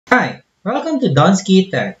Hi, welcome to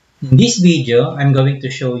DonskyTech. In this video, I'm going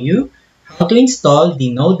to show you how to install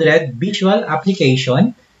the nodered visual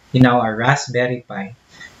application in our Raspberry Pi.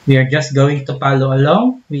 We are just going to follow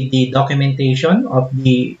along with the documentation of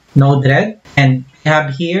the nodered, and I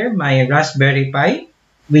have here my Raspberry Pi,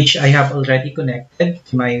 which I have already connected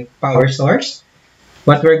to my power source.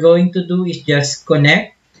 What we're going to do is just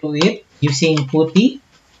connect to it using PuTTY.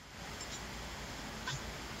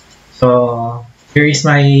 So here is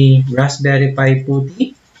my Raspberry Pi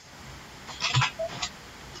PuTTY,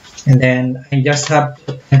 and then I just have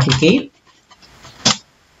to authenticate.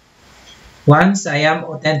 Once I am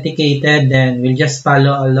authenticated, then we'll just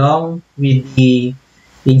follow along with the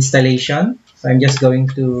installation. So I'm just going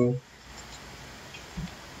to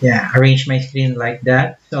arrange my screen like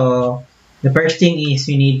that. So the first thing is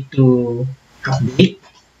we need to update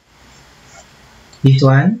this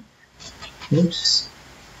one. Oops.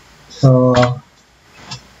 So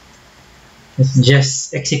let's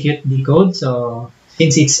just execute the code. So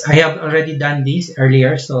since I have already done this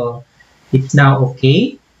earlier, so it's now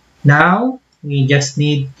okay. Now we just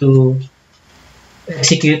need to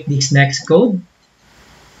execute this next code.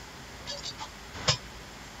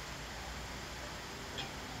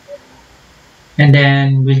 And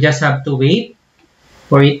then we'll just have to wait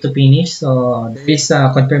for it to finish. So there is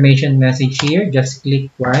a confirmation message here. Just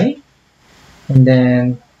click Y and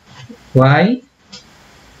then Y.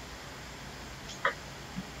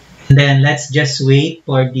 And then let's just wait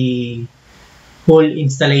for the whole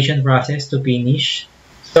installation process to finish.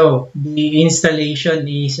 So the installation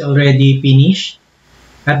is already finished.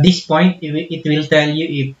 At this point, it will tell you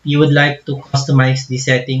if you would like to customize the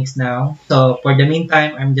settings now. So for the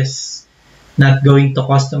meantime, I'm just not going to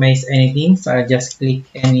customize anything. So I'll just click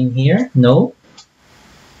N in here, no.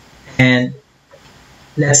 And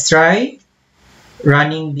let's try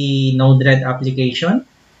running the nodered application.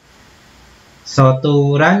 So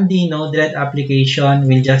to run the nodered application,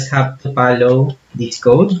 we'll just have to follow this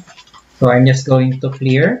code. So I'm just going to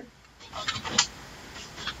clear.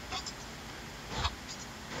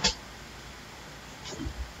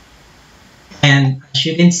 And as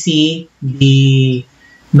you can see, the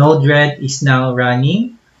nodered is now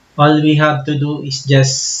running. All we have to do is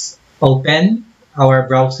just open our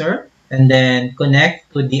browser and then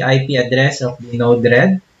connect to the IP address of the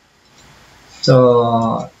nodered.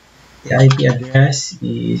 So the IP address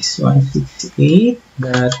is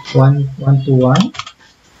 168.1.121.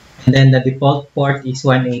 And then the default port is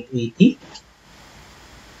 1880.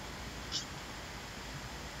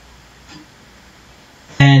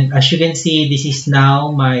 And as you can see, this is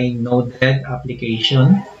now my nodered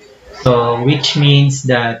application. So which means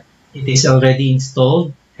that it is already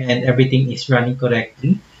installed and everything is running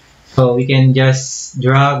correctly. So we can just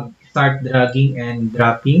start dragging and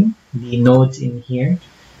dropping the nodes in here.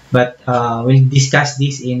 But we'll discuss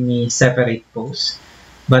this in a separate post.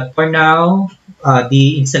 But for now,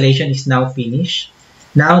 the installation is now finished.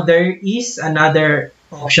 Now there is another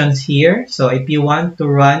options here. So if you want to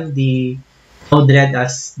run the nodered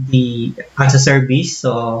as a service,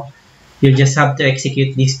 so you just have to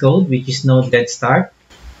execute this code, which is nodered start.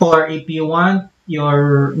 Or if you want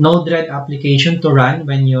your nodered application to run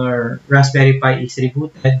when your Raspberry Pi is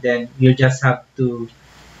rebooted, then you just have to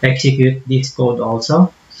execute this code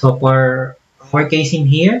also. So for our case in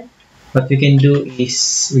here, what we can do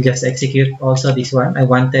is we just execute also this one. I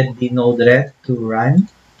wanted the nodered to run.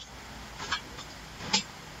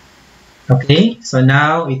 Okay, so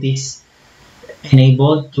now it is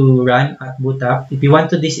enabled to run at boot up. If you want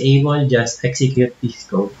to disable, just execute this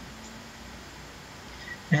code.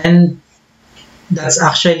 And that's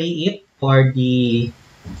actually it for the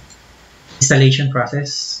installation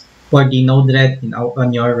process for the nodered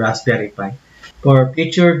on your Raspberry Pi. For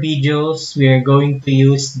future videos, we are going to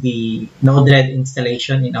use the nodered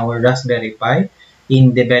installation in our Raspberry Pi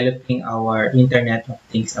in developing our Internet of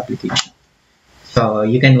Things application. So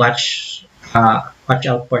you can watch out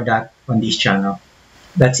for that on this channel.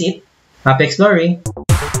 That's it. Happy exploring!